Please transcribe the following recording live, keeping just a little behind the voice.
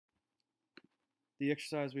The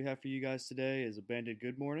exercise we have for you guys today is a banded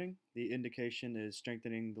good morning. The indication is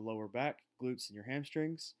strengthening the lower back, glutes, and your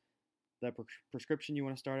hamstrings. The prescription you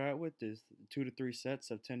want to start out with is 2 to 3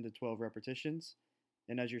 sets of 10 to 12 repetitions.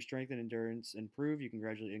 And as your strength and endurance improve, you can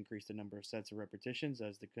gradually increase the number of sets of repetitions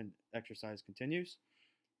as the exercise continues.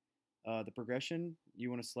 The progression,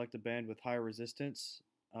 you want to select a band with higher resistance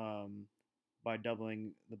um, by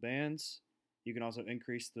doubling the bands. You can also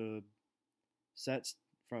increase the sets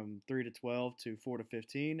from 3 to 12 to 4 to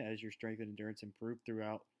 15 as your strength and endurance improve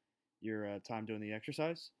throughout your time doing the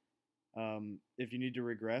exercise. If you need to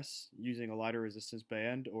regress using a lighter resistance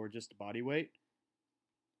band or just body weight,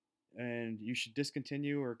 and you should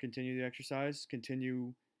discontinue or continue the exercise.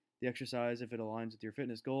 Continue the exercise if it aligns with your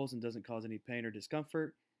fitness goals and doesn't cause any pain or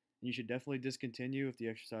discomfort. And you should definitely discontinue if the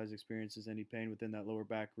exercise experiences any pain within that lower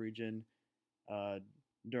back region uh,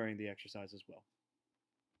 during the exercise as well.